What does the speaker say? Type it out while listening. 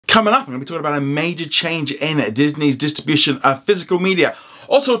Coming up, I'm going to be talking about a major change in Disney's distribution of physical media.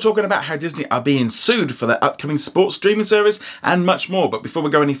 Also talking about how Disney are being sued for their upcoming sports streaming service and much more. But before we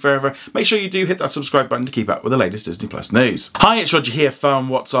go any further, make sure you do hit that subscribe button to keep up with the latest Disney Plus news. Hi, it's Roger here from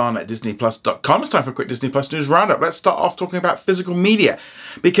What's On at DisneyPlus.com. It's time for a quick Disney Plus news roundup. Let's start off talking about physical media,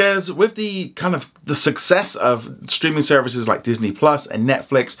 because with the success of streaming services like Disney Plus and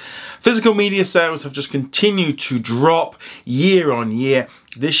Netflix, physical media sales have just continued to drop year on year.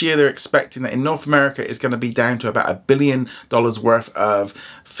 This year they're expecting that in North America it's going to be down to about $1 billion worth of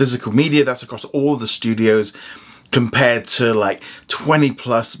physical media. That's across all the studios, compared to like 20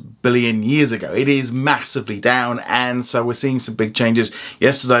 plus billion years ago. It is massively down, and so we're seeing some big changes.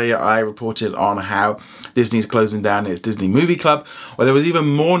 Yesterday I reported on how Disney's closing down its Disney Movie Club. Well, there was even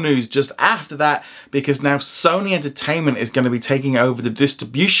more news just after that, because now Sony Entertainment is going to be taking over the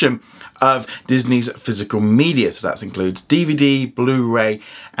distribution of Disney's physical media. So that includes DVD, Blu-ray,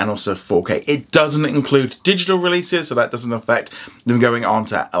 and also 4K. It doesn't include digital releases, so that doesn't affect them going on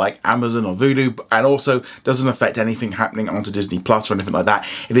to like Amazon or Vudu, and also doesn't affect anything happening onto Disney Plus or anything like that.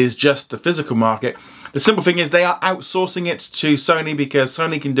 It is just the physical market. The simple thing is they are outsourcing it to Sony, because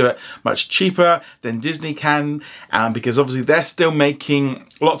Sony can do it much cheaper than Disney can, because obviously they're still making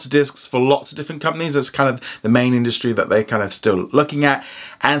lots of discs for lots of different companies. That's kind of the main industry that they're kind of still looking at.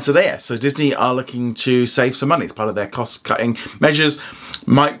 And so Disney are looking to save some money. It's part of their cost-cutting measures.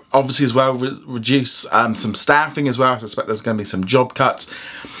 Might obviously as well reduce some staffing as well. I suspect there's going to be some job cuts.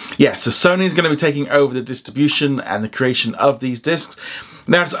 Yeah, so Sony is going to be taking over the distribution and the creation of these discs.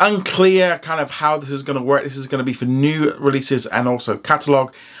 Now, it's unclear kind of how this is going to work. This is going to be for new releases and also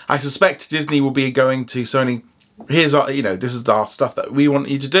catalogue. I suspect Disney will be going to Sony, here's our, this is our stuff that we want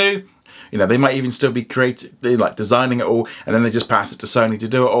you to do. They might even still be like designing it all, and then they just pass it to Sony to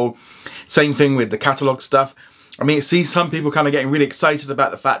do it all. Same thing with the catalogue stuff. I mean, I see some people kind of getting really excited about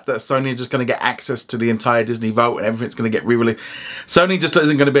the fact that Sony are just going to get access to the entire Disney Vault and everything's going to get re-released. Sony just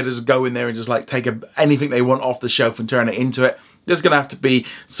isn't going to be able to just go in there and just like take anything they want off the shelf and turn it into it. There's going to have to be,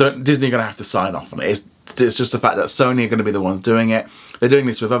 Disney are going to have to sign off on it. It's just the fact that Sony are going to be the ones doing it. They're doing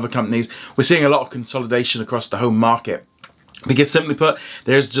this with other companies. We're seeing a lot of consolidation across the home market, because simply put,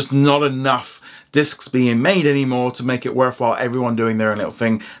 there's just not enough discs being made anymore to make it worthwhile, everyone doing their own little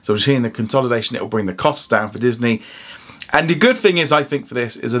thing. So we're seeing the consolidation. It will bring the costs down for Disney. And the good thing is, I think, for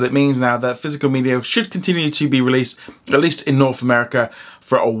this is that it means now that physical media should continue to be released, at least in North America,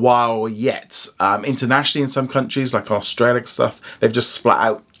 for a while yet. Internationally, in some countries like Australia stuff, they've just flat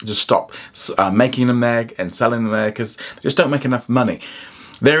out just stopped making them there and selling them there, because they just don't make enough money.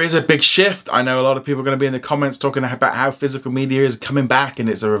 There is a big shift. I know a lot of people are going to be in the comments talking about how physical media is coming back and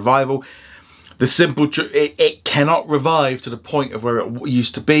it's a revival. The simple truth, it cannot revive to the point of where it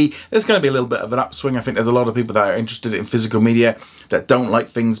used to be. There's going to be a little bit of an upswing. I think there's a lot of people that are interested in physical media that don't like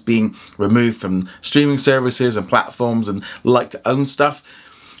things being removed from streaming services and platforms and like to own stuff.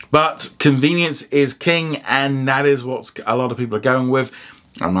 But convenience is king, and that is what a lot of people are going with.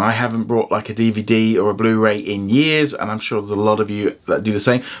 I haven't brought like a DVD or a Blu-ray in years, and I'm sure there's a lot of you that do the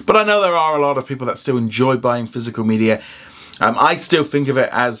same. But I know there are a lot of people that still enjoy buying physical media. I still think of it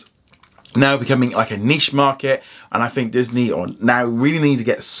as now becoming like a niche market, and I think Disney now really need to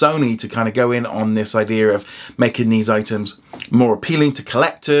get Sony to kind of go in on this idea of making these items more appealing to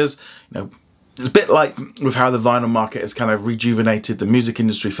collectors. It's a bit like with how the vinyl market has kind of rejuvenated the music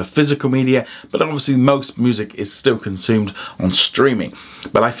industry for physical media, but obviously most music is still consumed on streaming.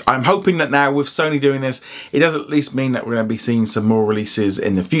 But I'm hoping that now with Sony doing this, it does at least mean that we're going to be seeing some more releases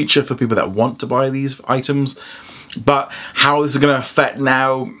in the future for people that want to buy these items. But how this is going to affect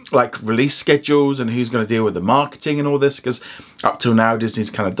now, like release schedules and who's going to deal with the marketing and all this, because up till now Disney's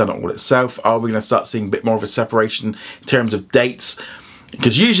kind of done it all itself. Are we going to start seeing a bit more of a separation in terms of dates?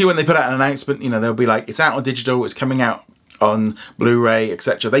 Because usually when they put out an announcement, they'll be like, it's out on digital, it's coming out on Blu-ray,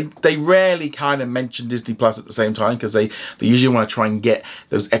 etc. They rarely kind of mention Disney Plus at the same time, because they usually want to try and get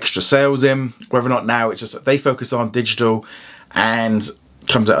those extra sales in. Whether or not now it's just that they focus on digital and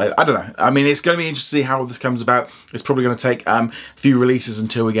comes out later. I don't know. I mean, it's going to be interesting to see how this comes about. It's probably going to take a few releases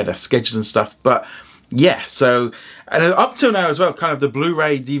until we get a schedule and stuff. But yeah, so, and up till now as well, kind of the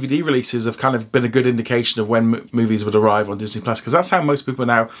Blu-ray DVD releases have kind of been a good indication of when movies would arrive on Disney Plus, because that's how most people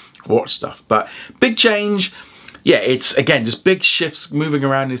now watch stuff. But big change. Yeah, it's again just big shifts moving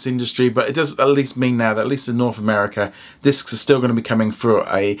around this industry, but it does at least mean now that at least in North America, discs are still going to be coming for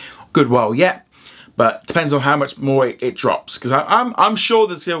a good while yet. But it depends on how much more it drops, because I'm sure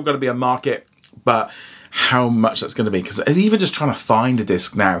there's still going to be a market, but how much that's going to be, because even just trying to find a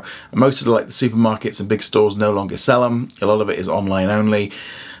disc now, most of the supermarkets and big stores no longer sell them. A lot of it is online only.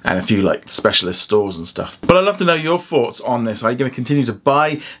 and a few like specialist stores and stuff. But I'd love to know your thoughts on this. Are you going to continue to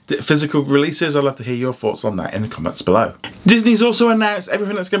buy physical releases? I'd love to hear your thoughts on that in the comments below. Disney's also announced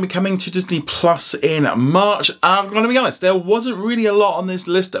everything that's going to be coming to Disney Plus in March. I'm going to be honest, there wasn't really a lot on this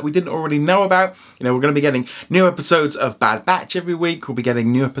list that we didn't already know about. You know, we're going to be getting new episodes of Bad Batch every week. We'll be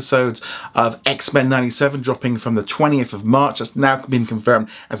getting new episodes of X-Men 97 dropping from the 20th of March. That's now been confirmed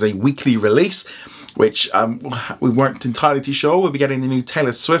as a weekly release, which we weren't entirely too sure. We'll be getting the new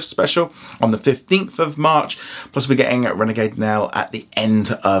Taylor Swift special on the 15th of March, plus we're getting Renegade Nell at the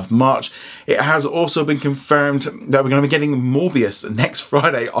end of March. It has also been confirmed that we're going to be getting Morbius next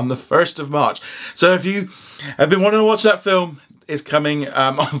Friday on the 1st of March. So if you have been wanting to watch that film, it's coming.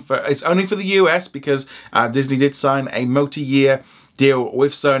 It's only for the US because Disney did sign a multi-year deal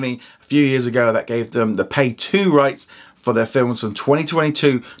with Sony a few years ago that gave them the pay 2 rights for their films from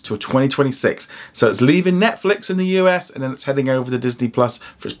 2022 to 2026. So it's leaving Netflix in the US and then it's heading over to Disney Plus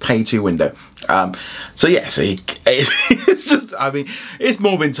for its pay 2 window. So yeah, it's just, I mean, it's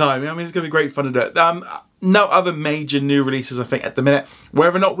Morbin time. I mean, it's going to be great fun to do it. No other major new releases, I think, at the minute.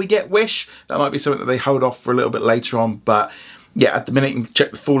 Whether or not we get Wish, that might be something that they hold off for a little bit later on. But yeah, at the minute, you can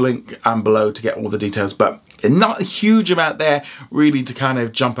check the full link below to get all the details. But not a huge amount there really to kind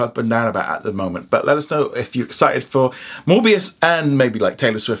of jump up and down about at the moment. But let us know if you're excited for Morbius and maybe like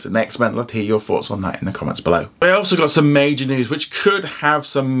Taylor Swift and X-Men. I'd love to hear your thoughts on that in the comments below. We also got some major news which could have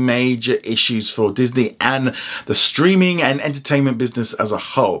some major issues for Disney and the streaming and entertainment business as a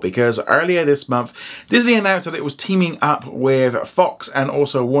whole, because earlier this month Disney announced that it was teaming up with Fox and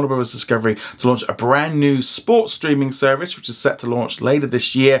also Warner Bros. Discovery to launch a brand new sports streaming service which is set to launch later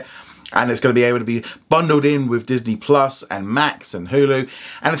this year. And it's going to be able to be bundled in with Disney Plus and Max and Hulu.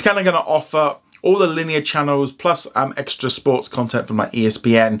 And it's kind of going to offer all the linear channels plus extra sports content from like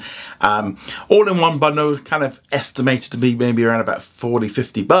ESPN. All in one bundle, kind of estimated to be maybe around about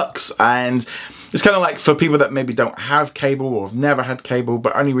 40-50 bucks. And it's kind of like for people that maybe don't have cable or have never had cable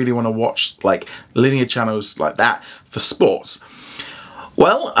but only really want to watch like linear channels like that for sports.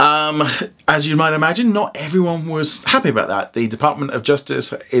 Well, as you might imagine, not everyone was happy about that. The Department of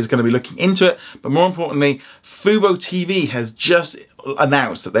Justice is going to be looking into it, but more importantly, Fubo TV has just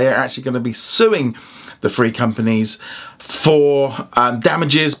announced that they are actually going to be suing the three companies for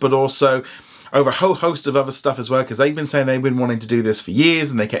damages, but also over a whole host of other stuff as well, because they've been saying they've been wanting to do this for years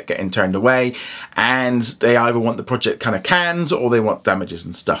and they kept getting turned away, and they either want the project kind of canned or they want damages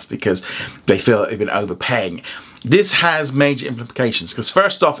and stuff because they feel that they've been overpaying. This has major implications because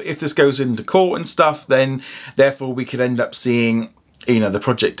first off, if this goes into court and stuff, then therefore we could end up seeing, you know, the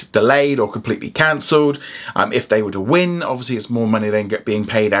project delayed or completely cancelled. If they were to win, obviously it's more money than being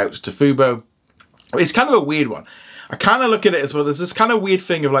paid out to Fubo. It's kind of a weird one. I kind of look at it as well, there's this kind of weird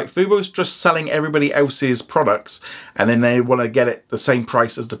thing of like Fubo's just selling everybody else's products and then they want to get it the same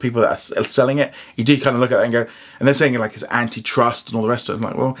price as the people that are selling it. You do kind of look at it and go, and they're saying like it's antitrust and all the rest of it. I'm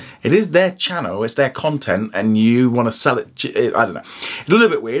like, well, it is their channel, it's their content and you want to sell it, I don't know. It's a little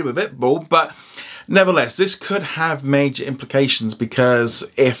bit weird, a bit bold, but nevertheless, this could have major implications because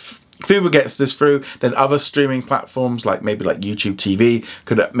if Fubo gets this through, then other streaming platforms like maybe like YouTube TV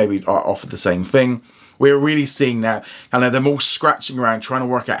could maybe offer the same thing. We're really seeing now, and they're all scratching around trying to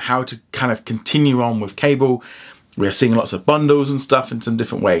work out how to kind of continue on with cable. We're seeing lots of bundles and stuff in some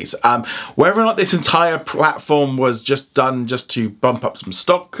different ways. Whether or not this entire platform was just done just to bump up some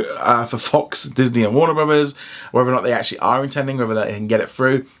stock for Fox, Disney and Warner Brothers, whether or not they actually are intending, whether they can get it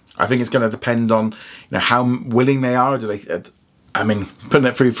through, I think it's going to depend on, you know, how willing they are. Do they? I mean, putting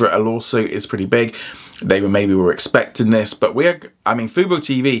it through for a lawsuit is pretty big. They maybe were expecting this, but I mean, Fubo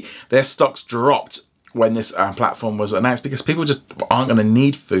TV, their stocks dropped when this platform was announced because people just aren't going to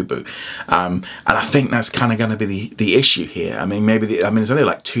need Fubo, and I think that's kind of going to be the issue here. I mean, maybe it's only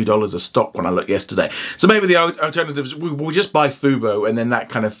like $2 a stock when I looked yesterday, so maybe the alternative is we'll just buy Fubo and then that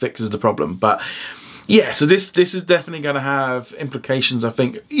kind of fixes the problem. But yeah, so this is definitely going to have implications. I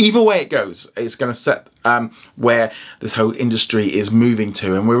think either way it goes, it's going to set where this whole industry is moving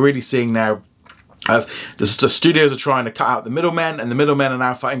to, and we're really seeing now the studios are trying to cut out the middlemen, and the middlemen are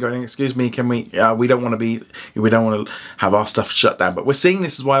now fighting, going, excuse me, can we don't want to have our stuff shut down. But we're seeing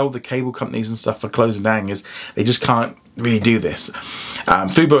this is why all the cable companies and stuff are closing down, is they just can't really do this.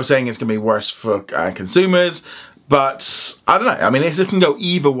 Fubo is saying it's going to be worse for consumers, but I don't know. I mean, it can go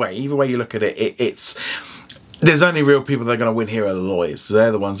either way. Either way you look at it, there's only real people that are going to win here are the lawyers. So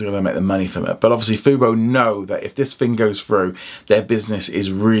they're the ones that are going to make the money from it. But obviously Fubo know that if this thing goes through, their business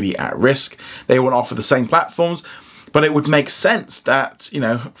is really at risk. They want to offer the same platforms, but it would make sense that, you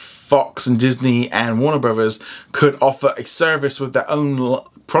know, Fox and Disney and Warner Brothers could offer a service with their own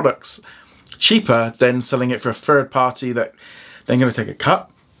products cheaper than selling it for a third party that they're going to take a cut.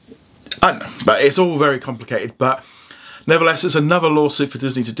 I don't know, but it's all very complicated. But nevertheless, it's another lawsuit for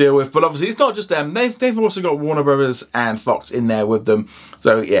Disney to deal with. But obviously, it's not just them. They've also got Warner Brothers and Fox in there with them.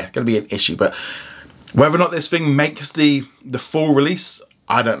 So yeah, it's going to be an issue. But whether or not this thing makes the full release,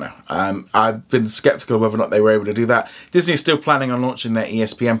 I don't know. I've been skeptical whether or not they were able to do that. Disney is still planning on launching their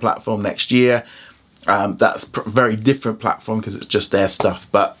ESPN platform next year. That's a very different platform because it's just their stuff.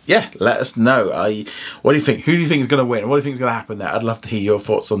 But yeah, let us know. What do you think? Who do you think is going to win? What do you think is going to happen there? I'd love to hear your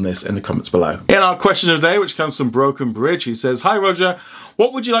thoughts on this in the comments below. In our question of the day, which comes from Broken Bridge, he says, "Hi Roger,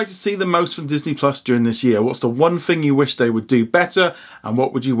 what would you like to see the most from Disney Plus during this year? What's the one thing you wish they would do better, and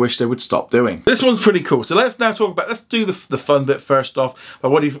what would you wish they would stop doing?" This one's pretty cool. So let's now talk about, let's do the fun bit first off.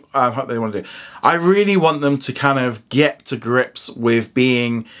 But what do you hope they want to do? I really want them to kind of get to grips with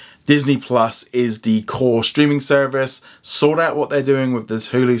being Disney Plus is the core streaming service, sort out what they're doing with this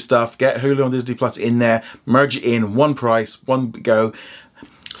Hulu stuff, get Hulu and Disney Plus in there, merge it in, one price, one go,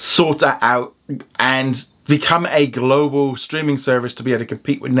 sort that out, and become a global streaming service to be able to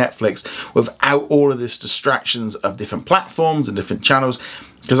compete with Netflix without all of this distractions of different platforms and different channels.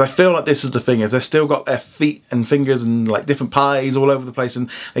 Because I feel like this is the thing, is they've still got their feet and fingers and like different pies all over the place, and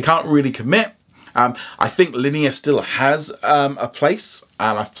they can't really commit. I think linear still has a place,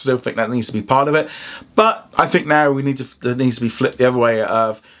 and I still think that needs to be part of it. But I think now there needs to be flipped the other way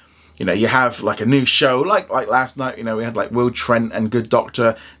of, you know, you have like a new show, like last night, you know, we had like Will Trent and Good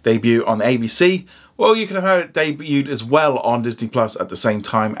Doctor debut on ABC. Well, you could have had it debuted as well on Disney Plus at the same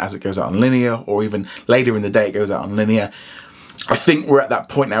time as it goes out on linear, or even later in the day it goes out on linear. I think we're at that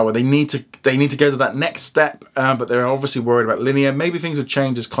point now where they need to go to that next step, but they're obviously worried about linear. Maybe things will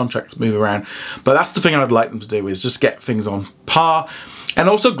change as contracts move around, but that's the thing I'd like them to do, is just get things on par. And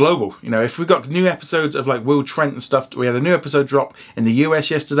also global. You know, if we've got new episodes of like Will Trent and stuff, we had a new episode drop in the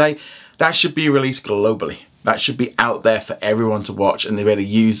US yesterday, that should be released globally. That should be out there for everyone to watch, and they better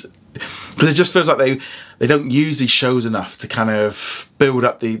use, because it just feels like they don't use these shows enough to kind of build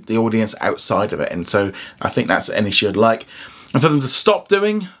up the audience outside of it. And so I think that's an issue I'd like. And for them to stop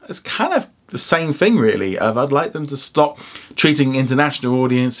doing, it's kind of the same thing really. I'd like them to stop treating international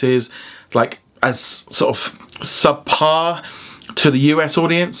audiences like as sort of subpar to the US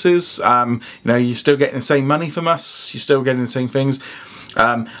audiences. You know, you're still getting the same money from us, you're still getting the same things.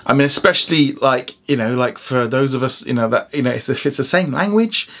 I mean, especially like, you know, like for those of us, you know, that, you know, it's the same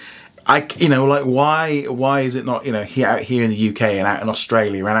language. You know, like why is it not, you know, out here in the UK and out in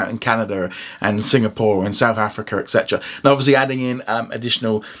Australia and out in Canada and Singapore and South Africa, etc. And obviously adding in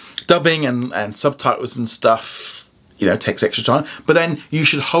additional dubbing and subtitles and stuff, you know, takes extra time. But then you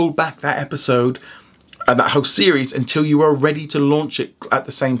should hold back that episode and that whole series until you are ready to launch it at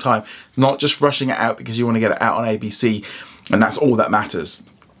the same time, not just rushing it out because you want to get it out on ABC, and that's all that matters.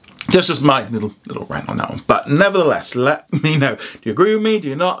 Just as my little rant on that one. But nevertheless, let me know. Do you agree with me? Do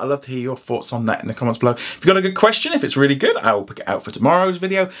you not? I'd love to hear your thoughts on that in the comments below. If you've got a good question, if it's really good, I will pick it out for tomorrow's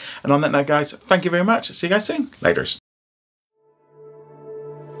video. And on that note, guys, thank you very much. See you guys soon. Laters.